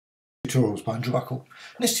Tutorials by Andrew Buckle.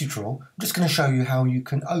 In this tutorial, I'm just going to show you how you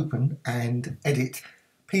can open and edit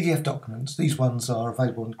PDF documents. These ones are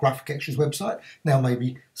available on the Graphicxtras website. Now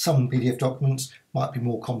maybe some PDF documents might be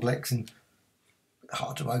more complex and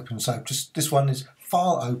hard to open, so just this one is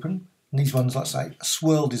File Open, and these ones, like I say,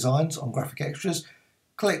 swirl designs on Graphicxtras.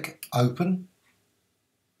 Click Open.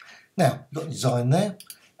 Now you've got the design there,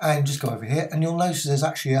 and just go over here and you'll notice there's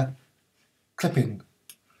actually a clipping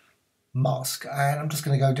mask, and I'm just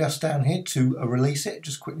going to go just down here to release it,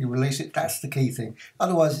 just quickly release it. That's the key thing,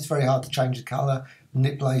 otherwise it's very hard to change the colour,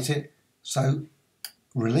 manipulate it. So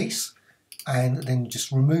release, and then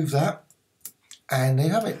just remove that, and there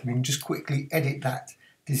you have it. You can just quickly edit that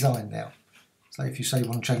design now. So if you say you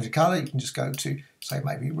want to change the colour, you can just go to, say,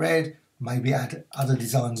 maybe red, maybe add other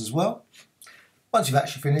designs as well. Once you've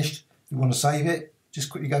actually finished, you want to save it, just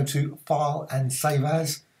quickly go to File and Save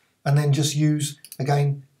As, and then just use,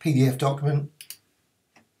 again, PDF document,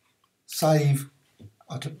 save.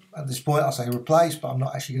 At this point I'll say replace, but I'm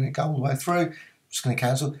not actually going to go all the way through. I'm just going to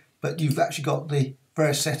cancel. But you've actually got the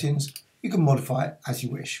various settings. You can modify it as you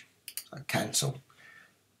wish. So cancel.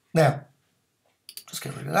 Now, just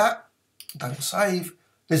get rid of that. Don't save.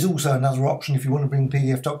 There's also another option if you want to bring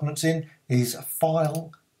PDF documents in, is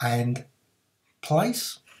File and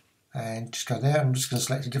Place. And just go there. I'm just going to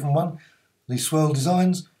select a different one. These swirl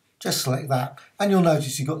designs. Just select that, and you'll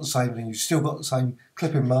notice you've got the same thing. You've still got the same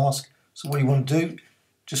clipping mask. So what you want to do,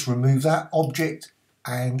 just remove that object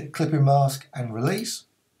and clipping mask and release.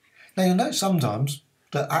 Now you'll notice sometimes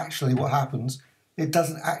that actually what happens, it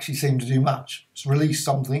doesn't actually seem to do much. It's release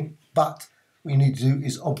something, but what you need to do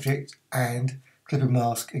is object and clipping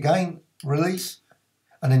mask again, release,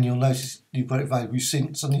 and then you'll notice you've got it available.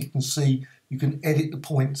 Suddenly you can see you can edit the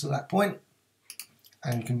points at that point,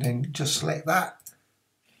 and you can then just select that.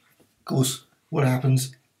 Of course, what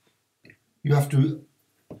happens, you have to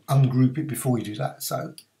ungroup it before you do that.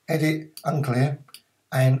 So edit, unclear,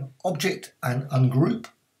 and object and ungroup.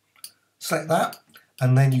 Select that,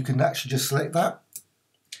 and then you can actually just select that.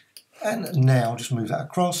 And now just move that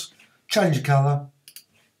across, change the colour,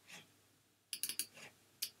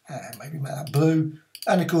 and maybe make that blue.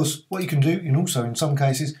 And of course, what you can do, you can also, in some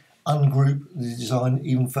cases, ungroup the design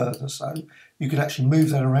even further. So you can actually move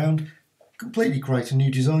that around, completely create a new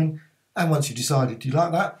design. And once you've decided you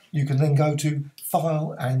like that, you can then go to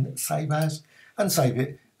File and Save As, and save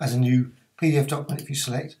it as a new PDF document if you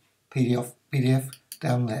select PDF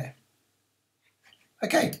down there.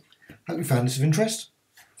 Okay, hope you found this of interest.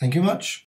 Thank you much.